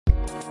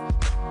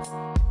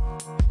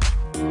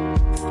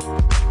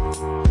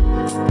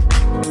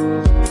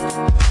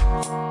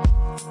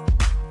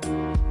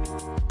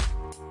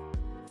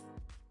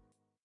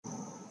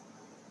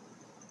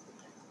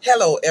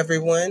Hello,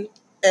 everyone,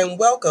 and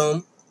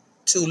welcome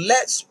to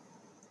Let's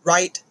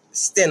Write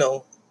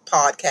Steno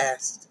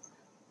podcast.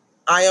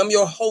 I am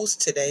your host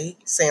today,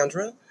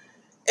 Sandra,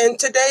 and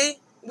today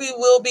we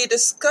will be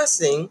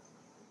discussing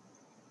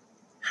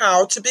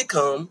how to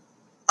become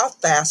a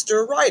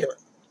faster writer.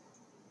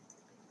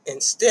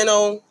 And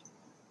steno,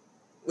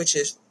 which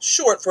is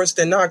short for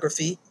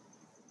stenography,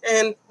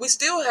 and we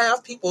still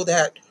have people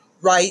that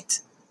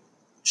write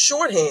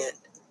shorthand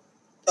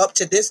up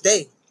to this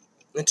day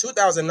in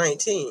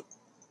 2019.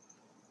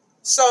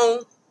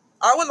 So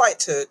I would like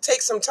to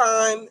take some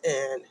time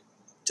and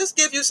just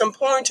give you some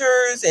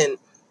pointers and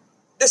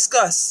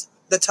discuss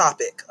the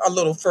topic a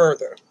little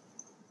further.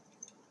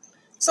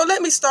 So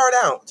let me start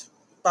out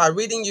by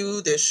reading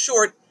you this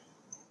short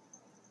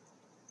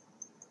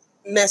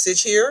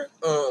message here,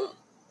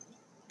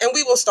 and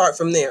we will start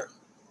from there.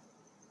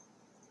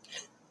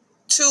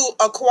 To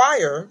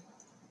acquire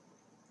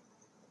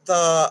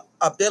the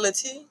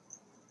ability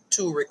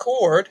to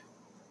record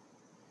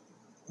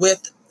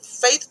with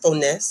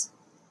faithfulness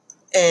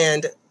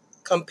and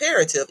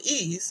comparative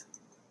ease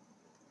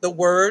the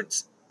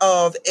words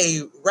of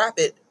a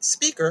rapid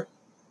speaker,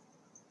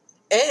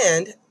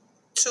 and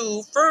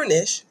to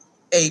furnish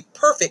a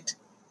perfect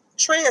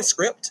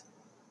transcript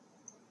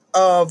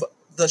of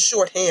the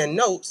shorthand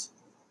notes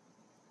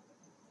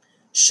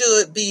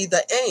should be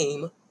the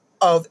aim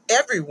of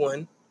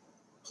everyone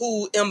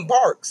who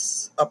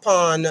embarks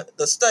upon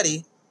the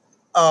study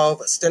of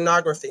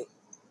stenography.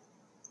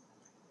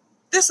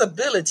 This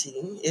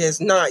ability is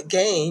not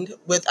gained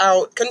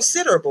without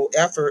considerable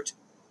effort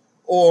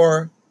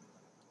or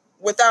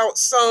without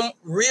some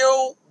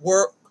real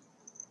work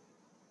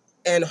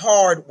and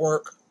hard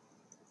work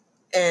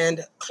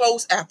and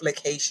close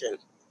application.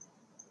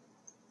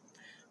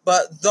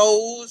 But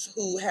those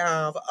who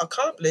have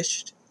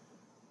accomplished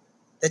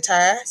the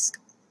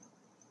task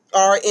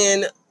are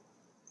in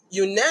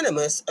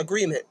unanimous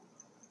agreement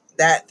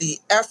that the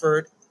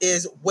effort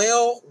is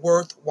well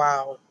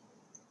worthwhile.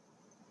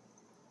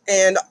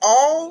 And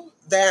all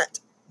that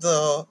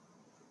the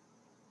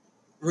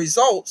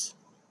results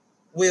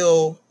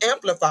will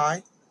amply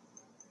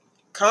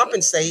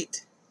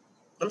compensate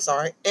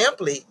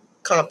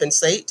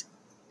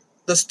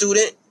the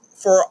student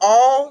for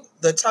all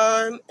the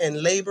time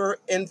and labor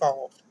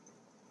involved.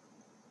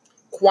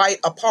 Quite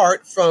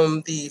apart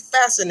from the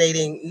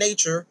fascinating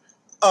nature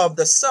of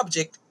the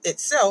subject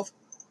itself,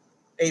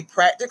 a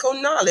practical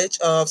knowledge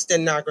of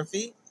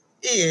stenography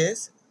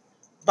is,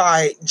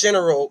 by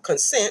general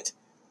consent,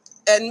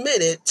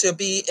 admitted to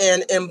be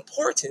an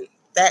important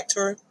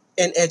factor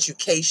in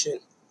education,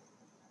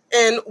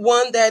 and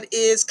one that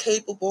is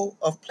capable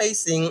of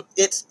placing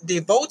its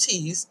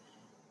devotees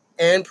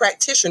and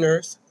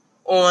practitioners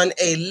on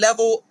a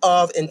level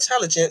of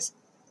intelligence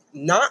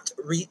not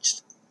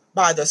reached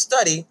by the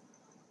study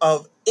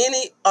of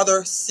any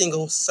other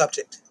single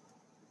subject.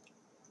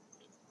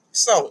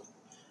 So,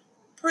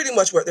 pretty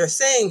much what they're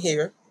saying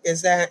here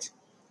is that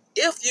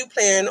if you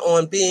plan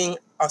on being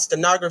a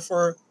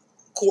stenographer,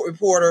 court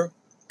reporter,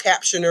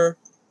 captioner,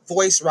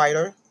 voice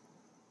writer,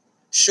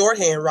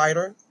 shorthand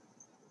writer,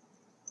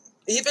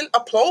 even a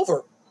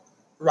plover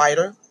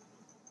writer,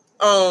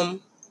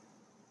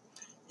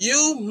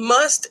 you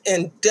must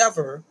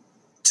endeavor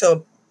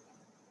to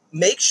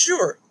make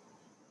sure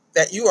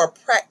that you are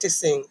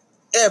practicing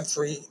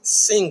every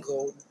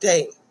single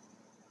day.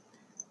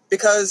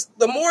 Because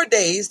the more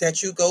days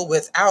that you go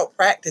without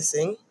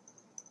practicing,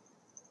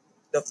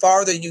 the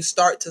farther you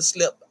start to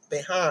slip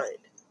behind.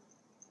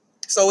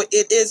 So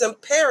it is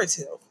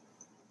imperative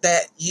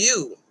that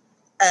you,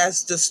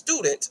 as the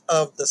student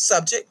of the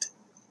subject,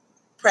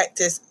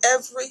 practice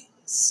every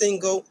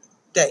single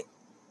day.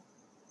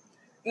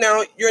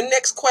 Now, your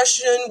next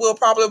question will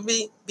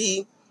probably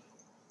be,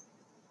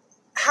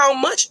 how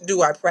much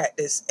do I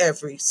practice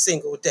every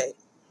single day?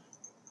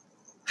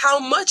 How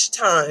much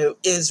time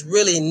is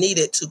really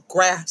needed to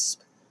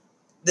grasp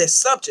this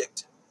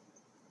subject?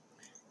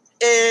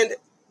 And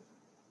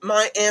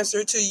my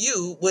answer to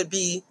you would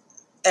be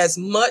as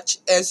much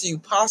as you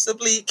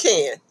possibly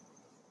can.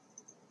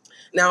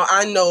 Now,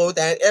 I know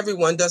that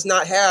everyone does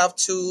not have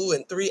 2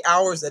 and 3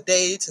 hours a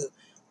day to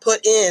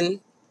put in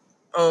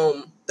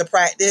the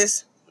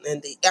practice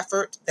and the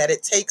effort that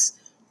it takes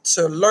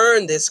to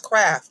learn this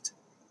craft.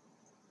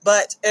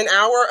 But an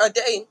hour a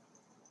day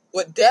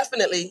would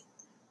definitely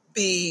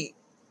be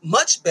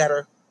much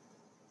better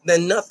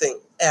than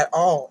nothing at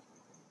all.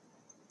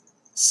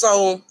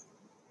 So,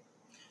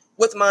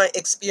 with my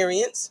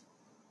experience,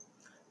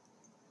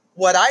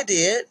 what I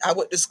did, I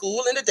went to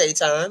school in the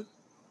daytime.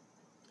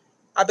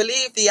 I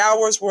believe the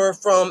hours were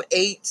from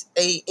 8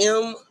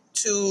 a.m.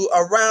 to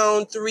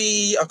around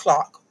 3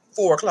 o'clock,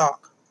 4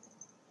 o'clock.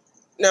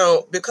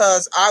 Now,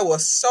 because I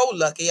was so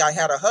lucky, I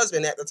had a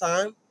husband at the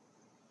time,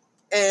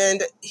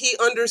 and he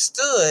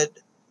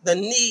understood the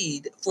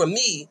need for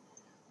me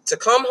to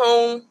come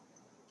home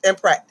and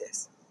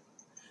practice.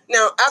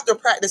 Now, after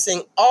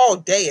practicing all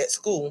day at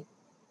school,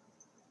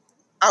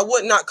 I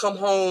would not come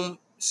home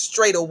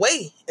straight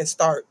away and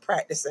start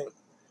practicing.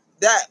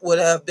 That would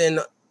have been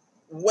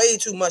way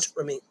too much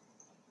for me.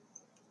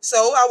 So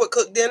I would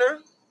cook dinner,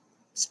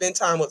 spend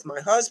time with my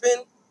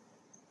husband,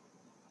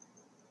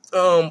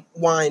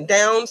 wind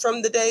down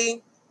from the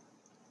day.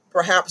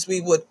 Perhaps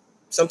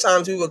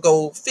sometimes we would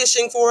go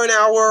fishing for an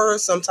hour.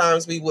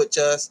 Sometimes we would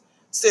just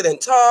sit and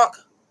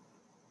talk.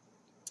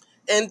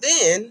 And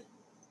then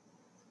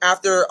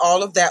after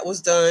all of that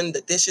was done,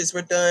 the dishes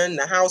were done,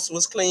 the house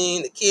was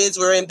clean, the kids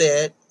were in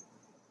bed,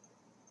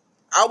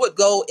 I would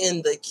go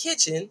in the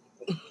kitchen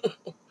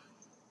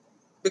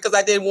because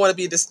I didn't want to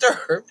be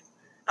disturbed.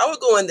 I would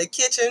go in the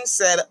kitchen,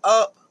 set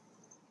up,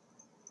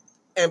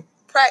 and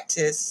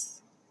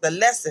practice the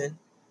lesson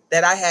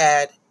that I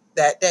had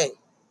that day.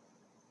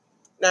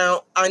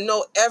 Now, I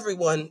know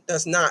everyone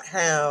does not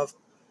have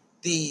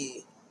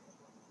the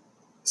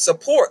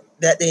support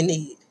that they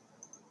need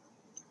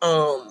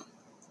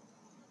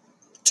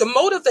to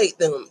motivate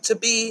them to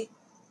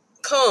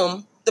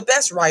become the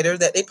best writer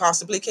that they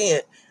possibly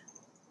can.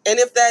 And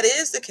if that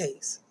is the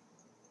case,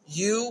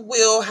 you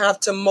will have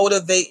to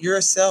motivate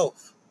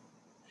yourself.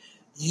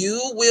 You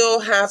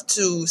will have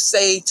to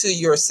say to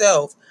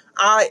yourself,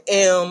 I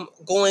am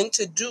going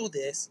to do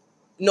this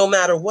no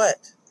matter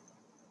what.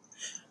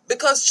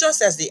 Because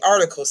just as the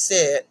article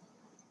said,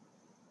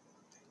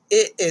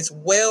 it is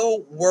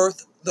well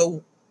worth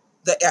the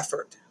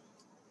effort.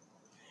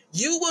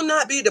 You will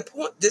not be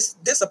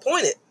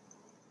disappointed.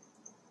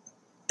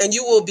 And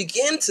you will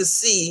begin to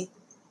see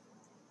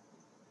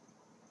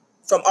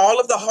from all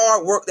of the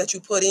hard work that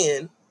you put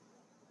in,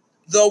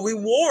 the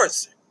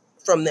rewards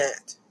from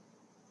that.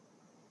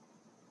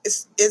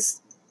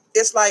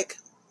 It's like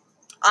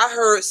I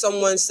heard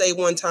someone say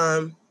one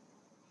time,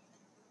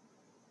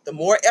 the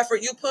more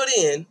effort you put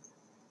in,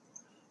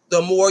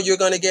 the more you're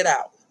going to get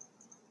out.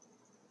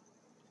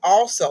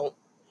 Also,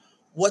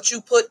 what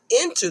you put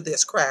into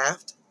this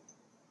craft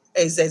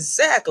is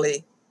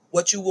exactly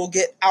what you will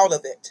get out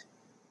of it.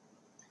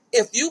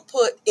 If you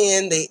put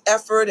in the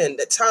effort and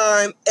the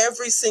time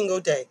every single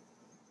day,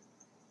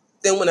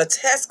 then when a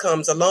test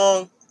comes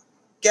along,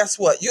 guess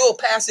what? You'll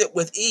pass it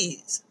with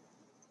ease.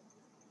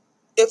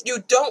 If you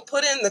don't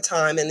put in the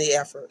time and the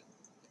effort,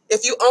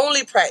 if you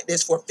only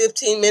practice for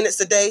 15 minutes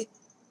a day,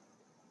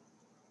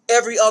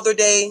 every other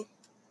day,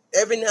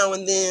 every now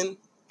and then,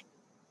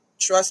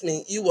 trust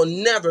me, you will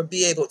never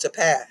be able to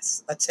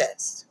pass a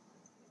test.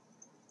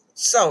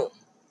 So,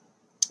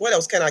 what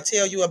else can I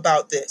tell you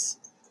about this?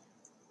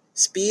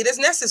 Speed is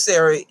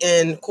necessary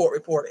in court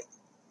reporting.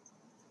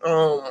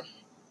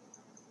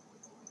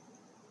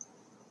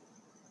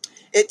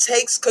 It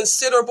takes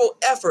considerable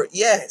effort,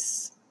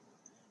 yes.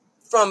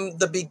 From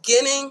the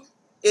beginning,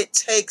 it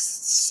takes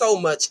so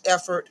much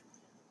effort,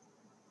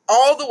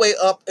 all the way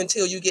up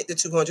until you get to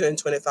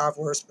 225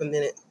 words per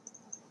minute.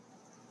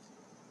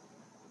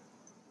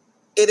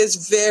 It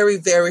is very,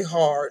 very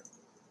hard.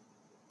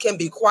 Can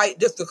be quite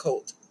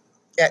difficult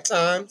at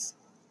times.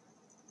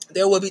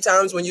 There will be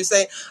times when you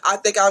say, I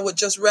think I would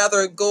just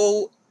rather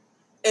go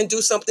and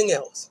do something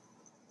else.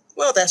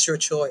 Well, that's your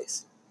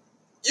choice.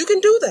 You can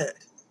do that.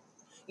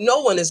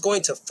 No one is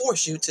going to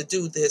force you to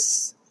do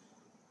this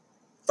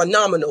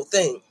phenomenal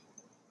thing.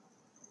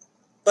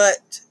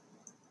 But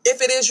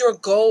if it is your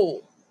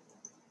goal,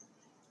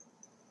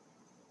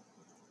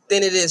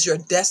 then it is your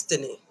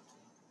destiny.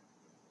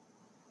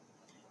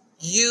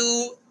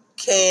 You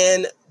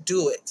can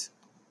do it.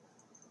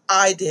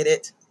 I did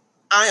it.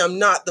 I am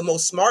not the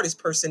most smartest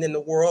person in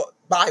the world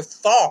by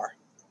far.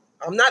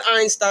 I'm not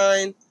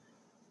Einstein.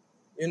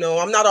 I'm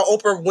not an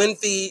Oprah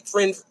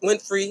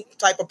Winfrey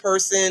type of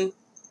person.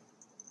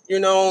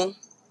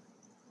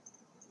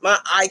 My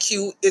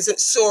IQ isn't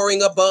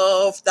soaring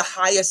above the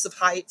highest of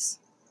heights.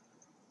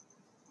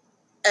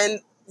 And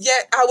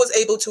yet I was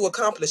able to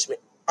accomplish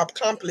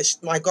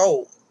my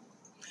goal.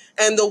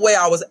 And the way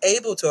I was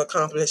able to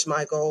accomplish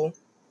my goal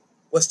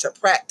was to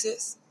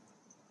practice,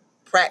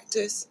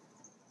 practice,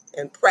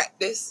 and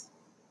practice,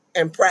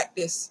 and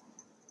practice,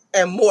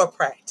 and more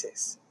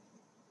practice.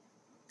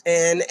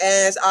 And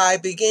as I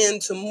began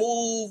to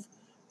move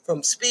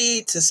from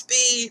speed to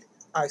speed,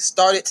 I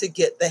started to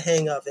get the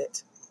hang of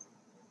it.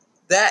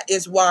 That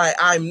is why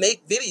I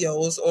make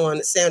videos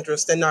on Sandra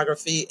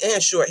stenography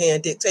and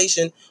shorthand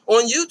dictation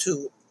on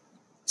YouTube,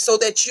 so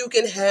that you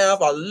can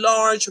have a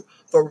large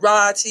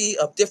variety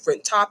of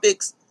different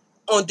topics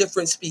on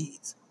different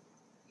speeds.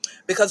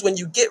 Because when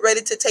you get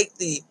ready to take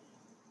the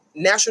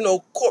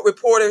National Court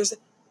Reporters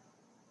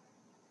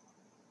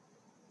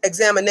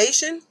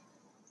examination,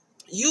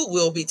 you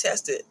will be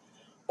tested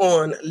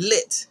on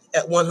lit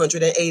at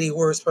 180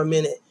 words per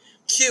minute,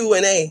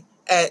 Q&A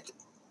at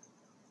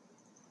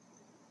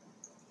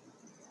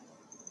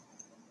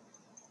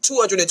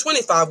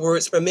 225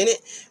 words per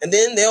minute, and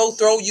then they'll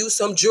throw you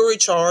some jury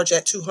charge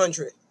at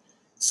 200.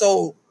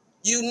 So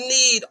you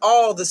need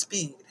all the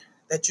speed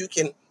that you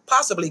can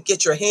possibly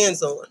get your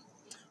hands on.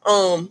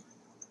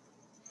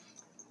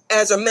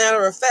 As a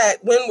matter of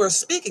fact, when we're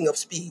speaking of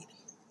speed,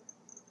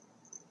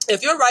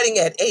 if you're writing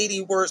at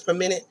 80 words per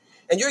minute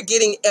and you're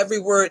getting every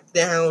word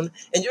down,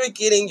 and you're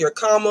getting your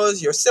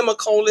commas, your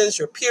semicolons,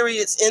 your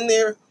periods in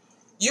there,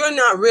 you're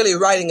not really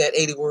writing at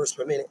 80 words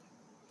per minute.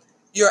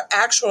 You're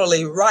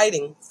actually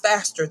writing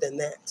faster than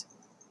that.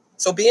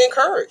 So be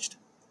encouraged.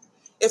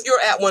 If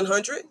you're at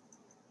 100,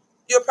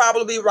 you're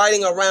probably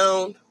writing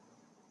around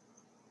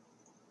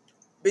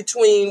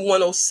between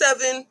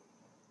 107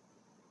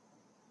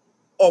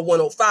 or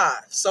 105,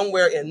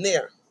 somewhere in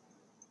there.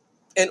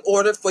 In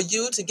order for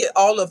you to get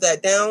all of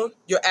that down,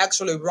 you're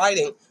actually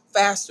writing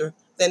faster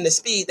than the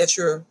speed that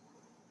you're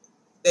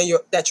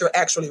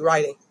actually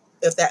writing,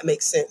 if that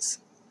makes sense.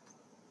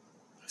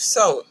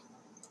 So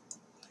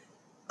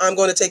I'm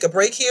going to take a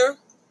break here,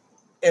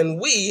 and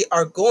we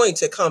are going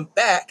to come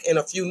back in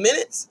a few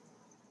minutes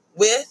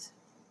with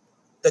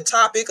the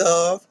topic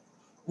of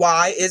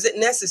why is it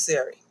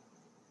necessary?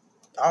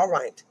 All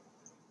right.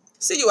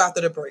 See you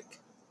after the break.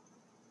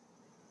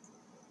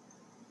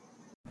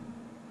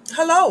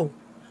 Hello.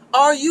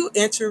 Are you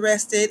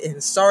interested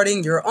in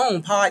starting your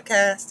own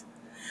podcast?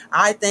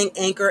 I think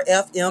Anchor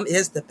FM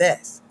is the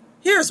best.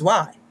 Here's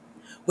why.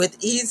 With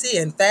easy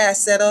and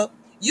fast setup,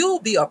 you'll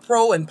be a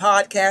pro in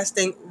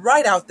podcasting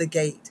right out the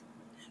gate.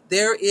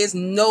 There is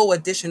no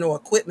additional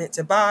equipment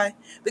to buy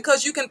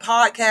because you can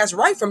podcast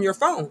right from your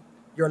phone,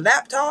 your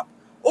laptop,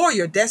 or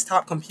your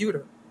desktop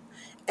computer.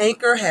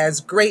 Anchor has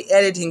great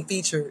editing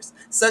features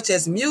such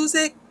as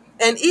music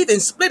and even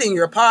splitting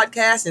your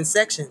podcast in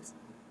sections.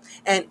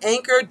 And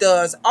Anchor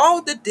does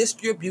all the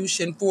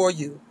distribution for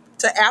you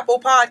to Apple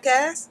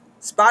Podcasts,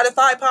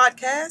 Spotify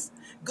Podcasts,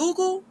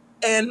 Google,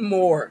 and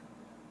more.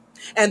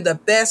 And the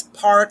best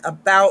part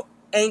about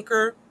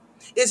Anchor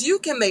is you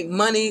can make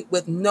money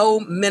with no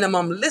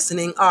minimum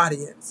listening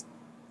audience.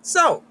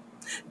 So,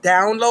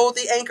 download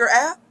the Anchor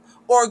app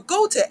or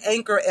go to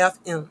Anchor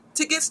FM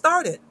to get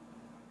started.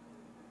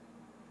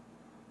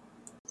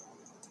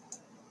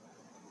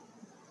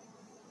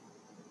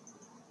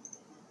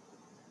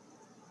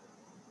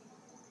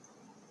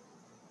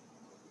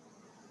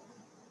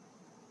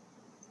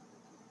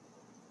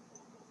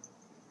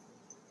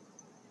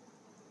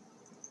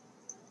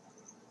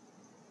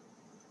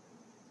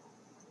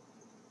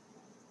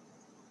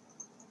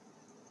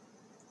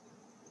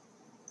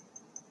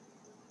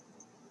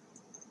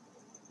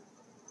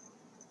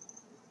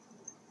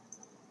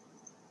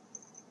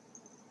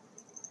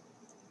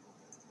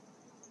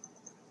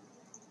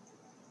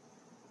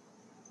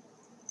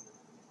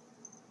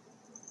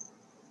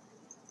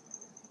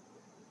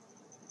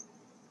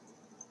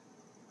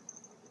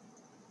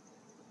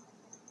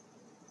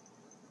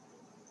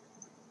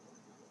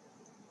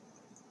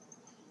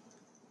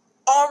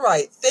 All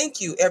right, thank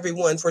you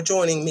everyone for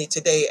joining me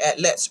today at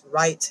Let's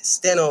Write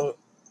Steno.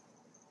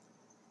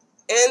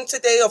 And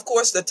today, of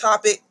course, the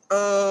topic,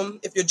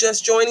 if you're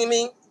just joining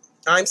me,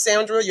 I'm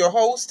Sandra, your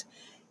host,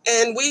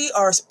 and we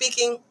are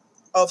speaking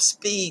of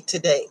speed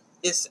today.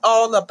 It's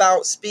all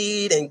about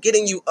speed and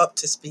getting you up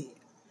to speed.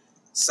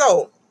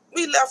 So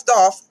we left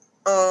off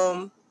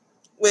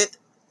with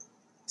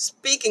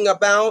speaking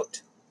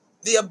about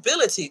the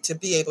ability to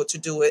be able to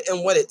do it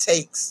and what it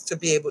takes to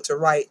be able to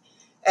write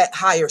at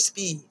higher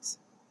speeds.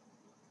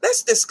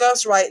 Let's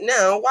discuss right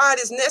now why it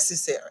is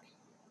necessary.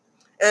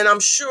 And I'm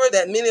sure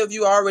that many of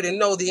you already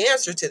know the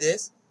answer to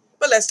this,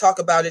 but let's talk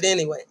about it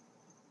anyway.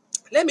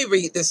 Let me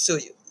read this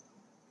to you.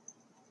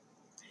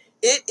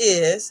 It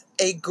is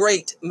a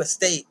great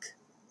mistake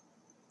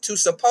to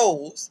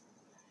suppose,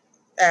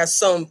 as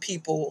some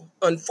people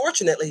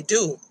unfortunately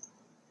do,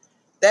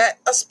 that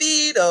a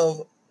speed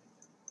of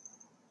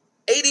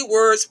 80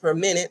 words per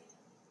minute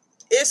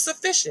is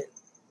sufficient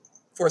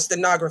for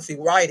stenography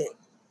writing.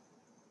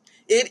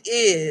 It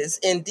is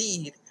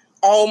indeed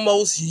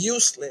almost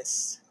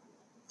useless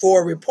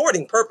for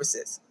reporting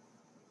purposes.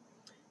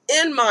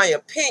 In my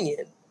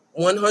opinion,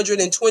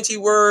 120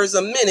 words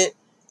a minute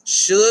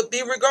should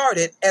be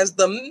regarded as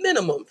the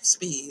minimum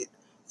speed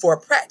for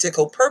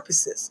practical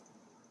purposes.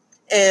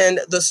 And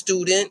the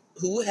student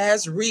who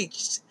has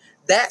reached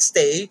that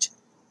stage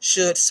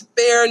should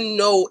spare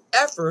no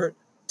effort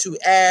to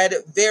add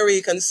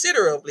very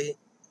considerably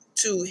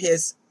to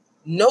his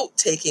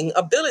note-taking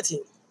ability.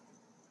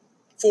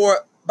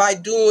 For by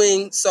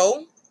doing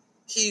so,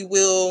 he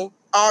will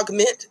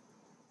augment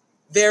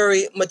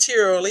very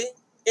materially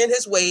in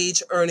his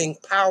wage earning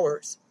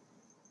powers.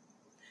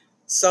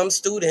 Some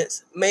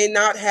students may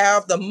not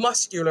have the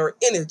muscular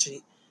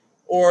energy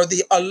or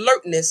the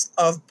alertness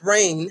of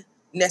brain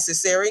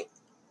necessary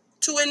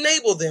to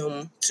enable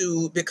them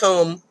to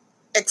become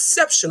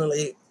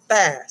exceptionally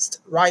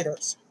fast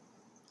writers.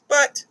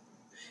 But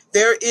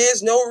there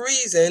is no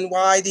reason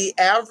why the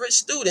average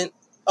student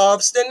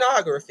of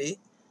stenography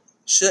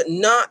should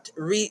not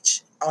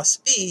reach a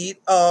speed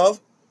of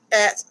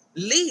at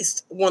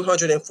least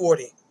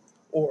 140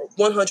 or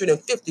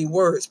 150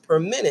 words per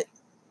minute.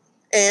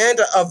 And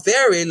a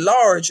very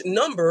large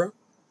number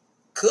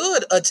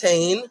could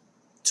attain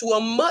to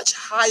a much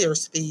higher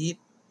speed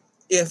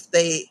if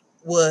they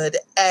would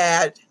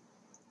add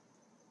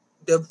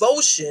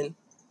devotion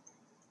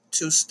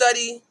to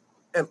study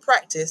and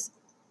practice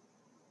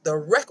the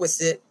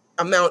requisite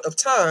amount of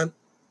time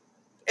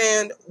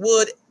and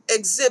would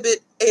exhibit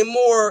a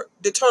more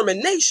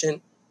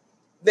determination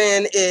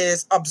than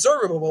is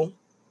observable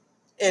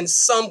in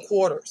some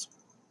quarters.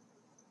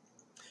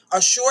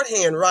 A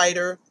shorthand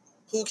writer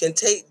who can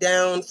take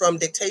down from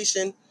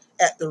dictation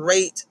at the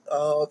rate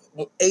of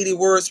 80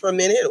 words per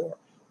minute or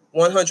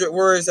 100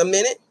 words a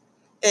minute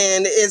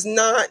and is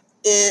not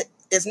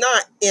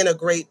in a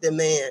great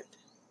demand.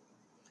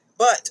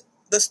 But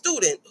the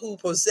student who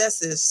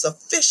possesses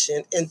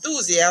sufficient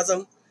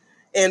enthusiasm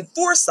and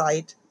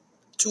foresight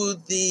to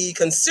the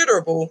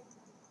considerable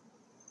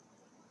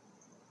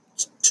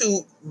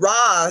to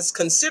rise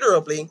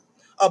considerably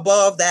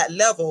above that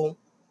level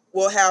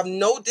will have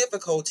no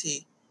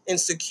difficulty in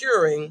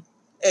securing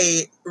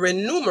a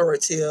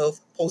remunerative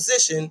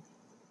position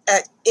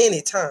at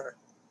any time.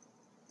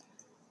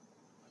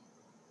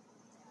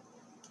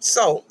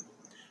 So,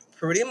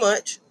 pretty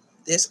much,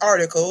 this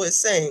article is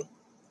saying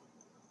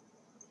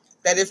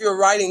that if you're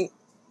writing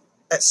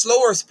at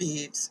slower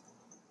speeds,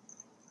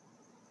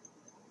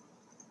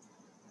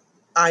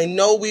 I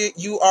know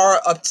you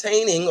are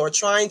obtaining or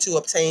trying to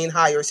obtain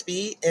higher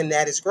speed, and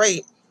that is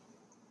great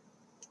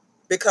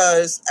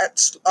because at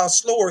a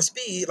slower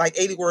speed, like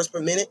 80 words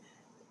per minute,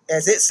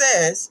 as it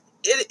says,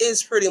 it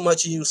is pretty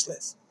much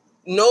useless.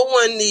 No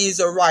one needs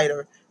a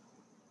writer.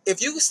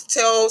 If you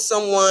tell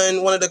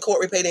someone, one of the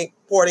court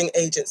reporting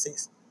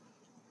agencies,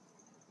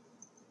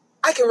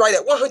 I can write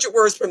at 100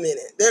 words per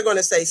minute, they're going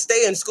to say,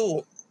 stay in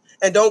school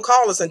and don't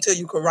call us until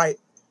you can write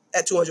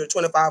at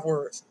 225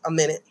 words a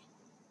minute.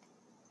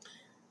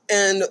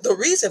 And the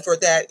reason for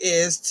that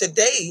is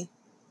today,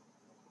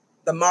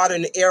 the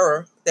modern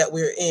era that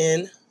we're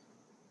in,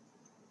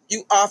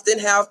 you often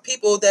have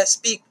people that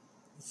speak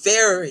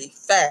very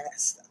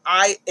fast.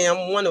 I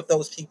am one of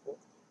those people.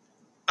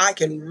 I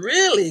can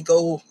really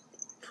go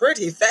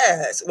pretty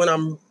fast when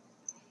I'm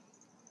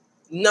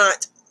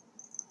not,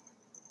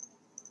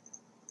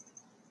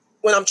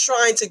 when I'm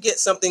trying to get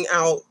something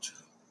out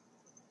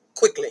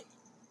quickly.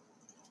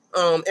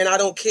 And I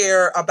don't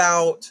care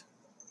about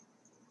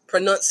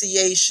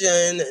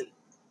pronunciation and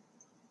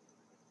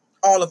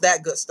all of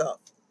that good stuff.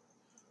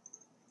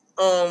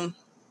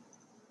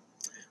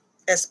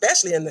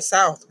 Especially in the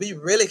South, we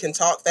really can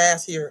talk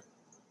fast here.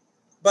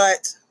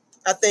 But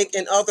I think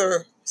in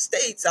other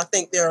states, I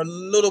think they're a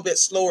little bit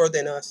slower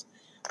than us.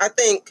 I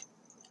think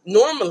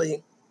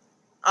normally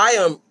I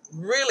am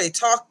really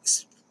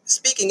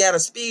speaking at a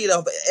speed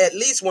of at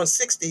least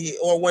 160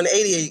 or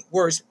 180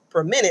 words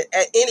per minute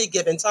at any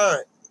given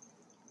time.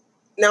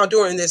 Now,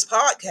 during this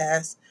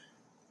podcast,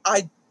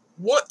 I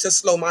want to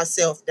slow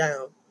myself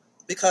down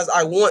because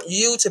I want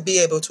you to be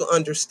able to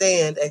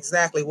understand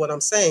exactly what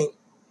I'm saying.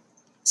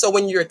 So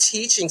when you're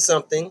teaching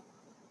something,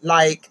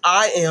 like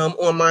I am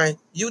on my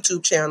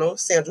YouTube channel,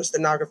 Sandra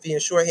Stenography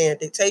and Shorthand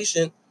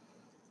Dictation,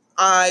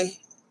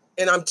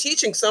 I'm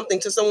teaching something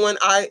to someone,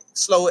 I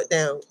slow it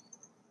down.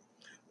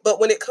 But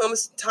when it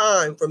comes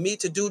time for me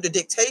to do the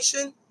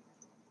dictation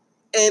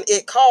and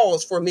it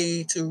calls for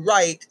me to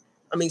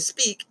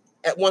speak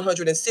at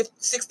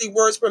 160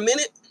 words per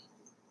minute,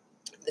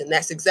 then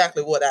that's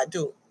exactly what I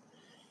do.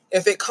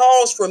 If it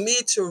calls for me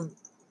to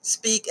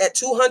speak at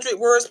 200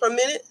 words per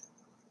minute,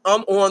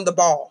 I'm on the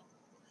ball.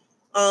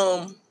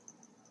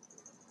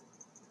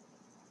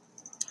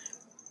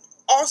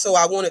 Also,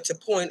 I wanted to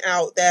point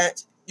out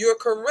that you're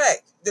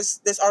correct.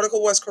 This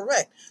article was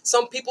correct.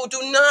 Some people do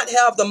not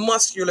have the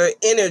muscular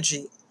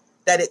energy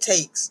that it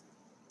takes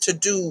to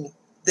do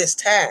this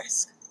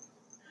task.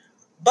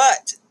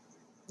 But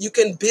you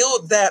can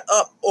build that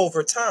up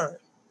over time.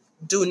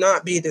 Do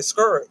not be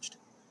discouraged.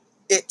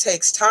 It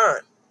takes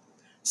time.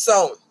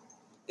 So,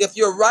 if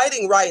you're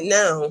writing right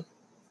now,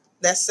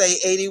 let's say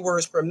 80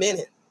 words per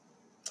minute,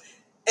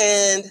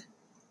 and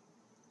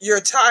you're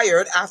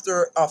tired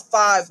after a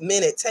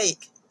 5-minute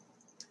take,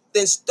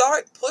 then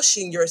start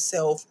pushing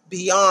yourself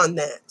beyond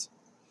that.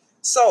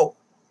 So,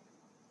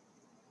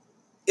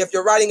 if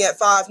you're writing at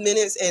 5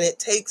 minutes and it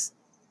takes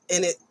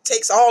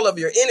all of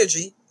your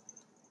energy,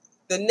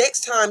 the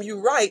next time you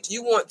write,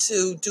 you want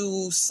to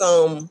do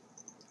some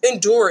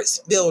endurance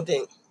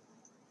building.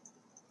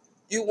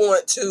 You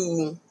want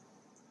to,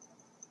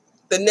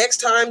 the next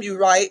time you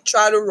write,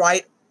 try to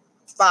write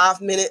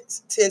 5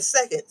 minutes, 10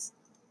 seconds.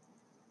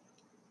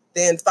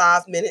 Then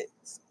 5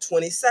 minutes,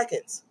 20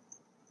 seconds.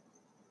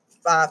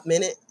 5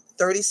 minutes,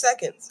 30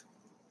 seconds.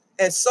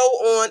 And so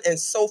on and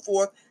so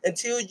forth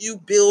until you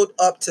build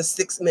up to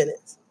 6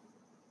 minutes.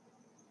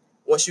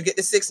 Once you get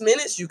to 6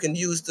 minutes, you can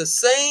use the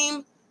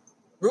same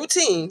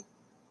routine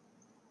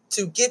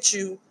to get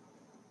you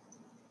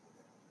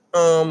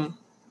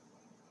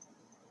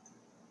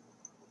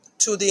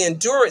to the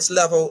endurance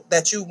level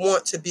that you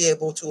want to be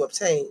able to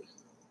obtain.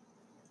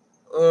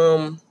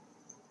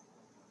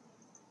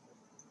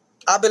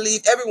 I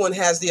believe everyone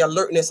has the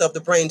alertness of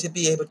the brain to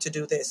be able to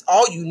do this.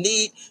 All you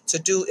need to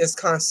do is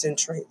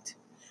concentrate.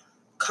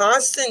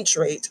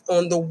 Concentrate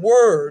on the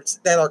words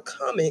that are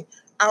coming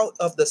out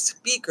of the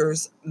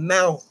speaker's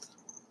mouth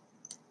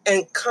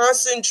and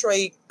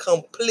concentrate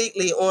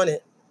completely on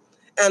it.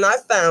 And I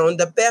found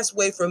the best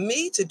way for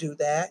me to do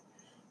that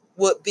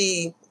would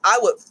be I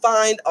would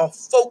find a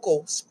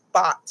focal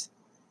spot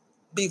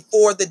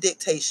before the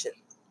dictation.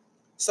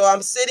 So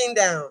I'm sitting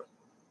down.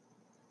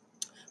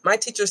 My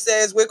teacher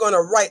says we're going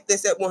to write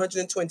this at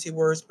 120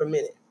 words per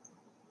minute.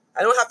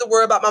 I don't have to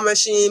worry about my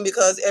machine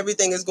because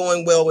everything is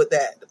going well with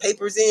that. The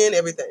paper's in,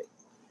 everything.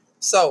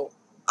 So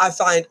I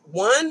find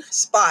one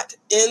spot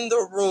in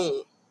the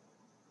room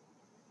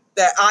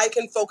that I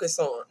can focus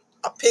on.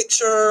 A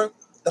picture,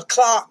 the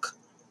clock,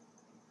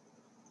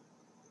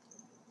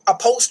 a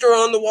poster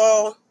on the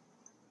wall,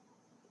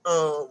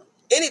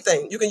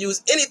 anything. You can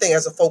use anything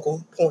as a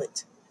focal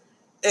point.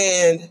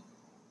 And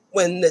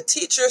when the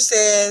teacher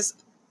says,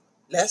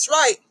 "Let's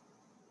write,"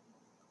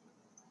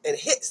 and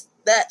hits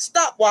that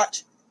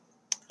stopwatch,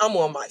 I'm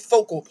on my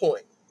focal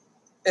point.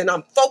 And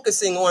I'm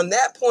focusing on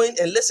that point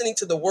and listening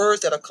to the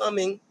words that are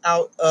coming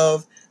out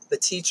of the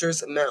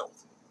teacher's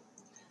mouth.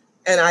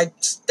 And I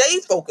stay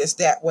focused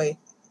that way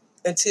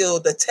until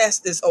the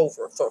test is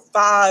over for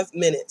 5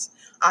 minutes.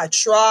 I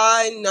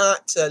try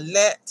not to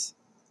let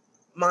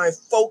my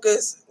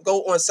focus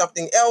go on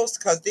something else,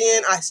 because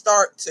then I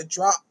start to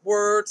drop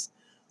words.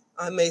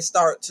 I may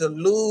start to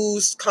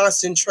lose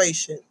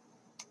concentration.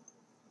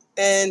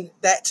 And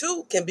that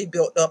too can be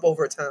built up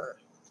over time.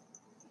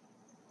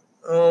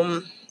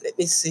 Let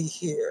me see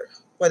here.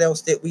 What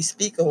else did we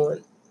speak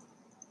on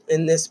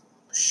in this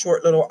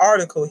short little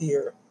article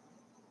here?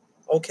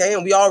 Okay,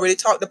 and we already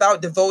talked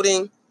about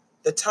devoting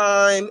the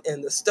time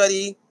and the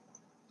study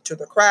to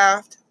the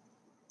craft.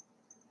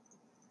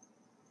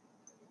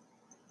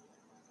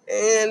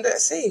 And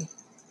let's see.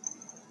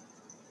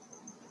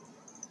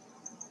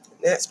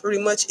 That's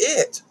pretty much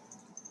it.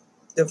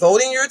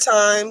 Devoting your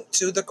time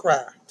to the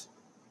craft.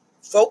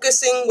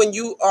 Focusing when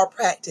you are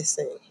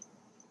practicing.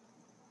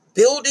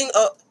 Building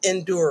up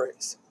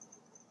endurance.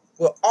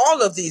 Well,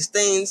 all of these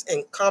things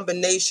and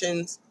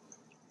combinations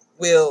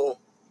will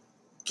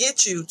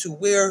get you to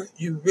where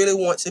you really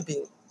want to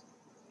be.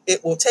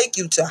 It will take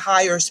you to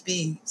higher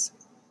speeds.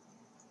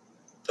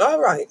 All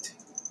right.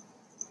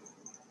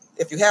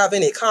 If you have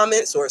any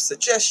comments or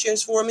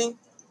suggestions for me,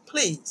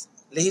 please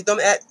leave them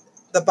at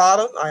the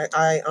bottom.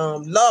 I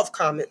love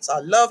comments. I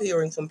love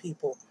hearing from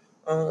people.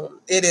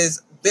 It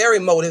is very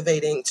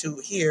motivating to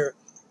hear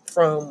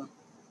from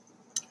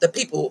the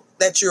people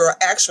that you're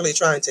actually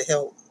trying to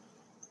help.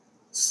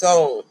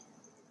 So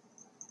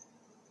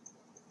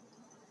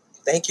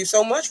thank you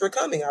so much for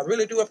coming. I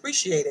really do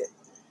appreciate it.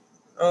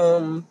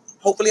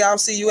 Hopefully I'll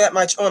see you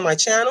on my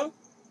channel.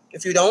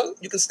 If you don't,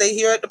 you can stay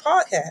here at the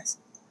podcast.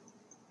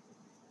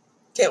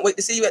 Can't wait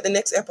to see you at the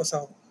next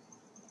episode.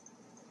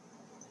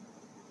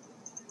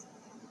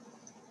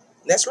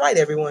 Let's write,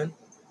 everyone.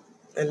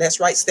 And let's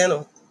write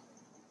steno.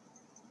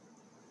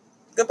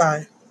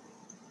 Goodbye.